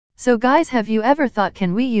So guys, have you ever thought,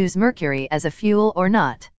 can we use mercury as a fuel or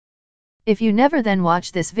not? If you never, then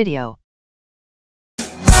watch this video.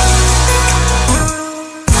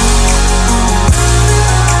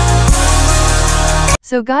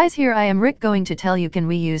 So guys, here I am Rick going to tell you, can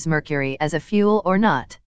we use mercury as a fuel or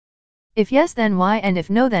not? If yes, then why, and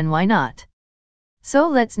if no, then why not? So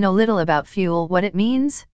let's know little about fuel, what it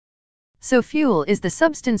means. So fuel is the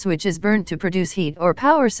substance which is burnt to produce heat or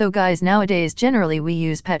power. So guys, nowadays generally we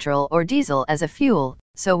use petrol or diesel as a fuel.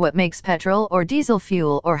 So what makes petrol or diesel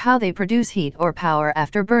fuel, or how they produce heat or power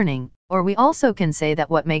after burning? Or we also can say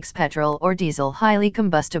that what makes petrol or diesel highly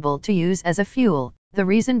combustible to use as a fuel. The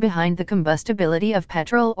reason behind the combustibility of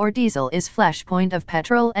petrol or diesel is flashpoint of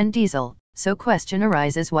petrol and diesel. So question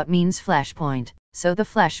arises, what means flashpoint? So the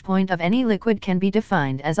flashpoint of any liquid can be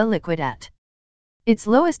defined as a liquid at its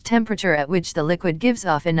lowest temperature, at which the liquid gives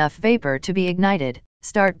off enough vapor to be ignited,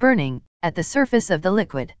 start burning, at the surface of the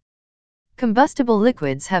liquid. Combustible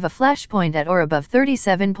liquids have a flash point at or above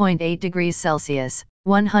 37.8 degrees Celsius,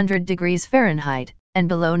 100 degrees Fahrenheit, and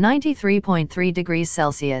below 93.3 degrees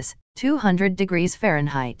Celsius, 200 degrees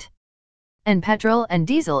Fahrenheit. And petrol and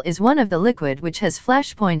diesel is one of the liquid which has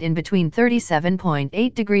flash point in between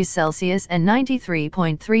 37.8 degrees Celsius and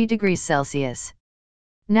 93.3 degrees Celsius.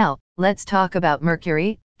 Now, let's talk about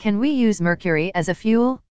mercury. Can we use mercury as a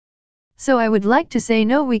fuel? So I would like to say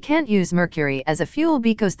no, we can't use mercury as a fuel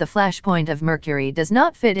because the flash point of mercury does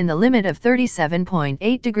not fit in the limit of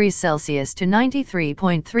 37.8 degrees Celsius to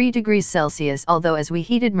 93.3 degrees Celsius. Although as we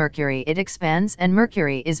heated mercury it expands, and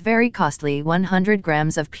mercury is very costly. 100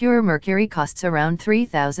 grams of pure mercury costs around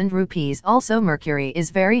 3,000 rupees. Also mercury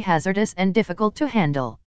is very hazardous and difficult to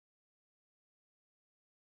handle.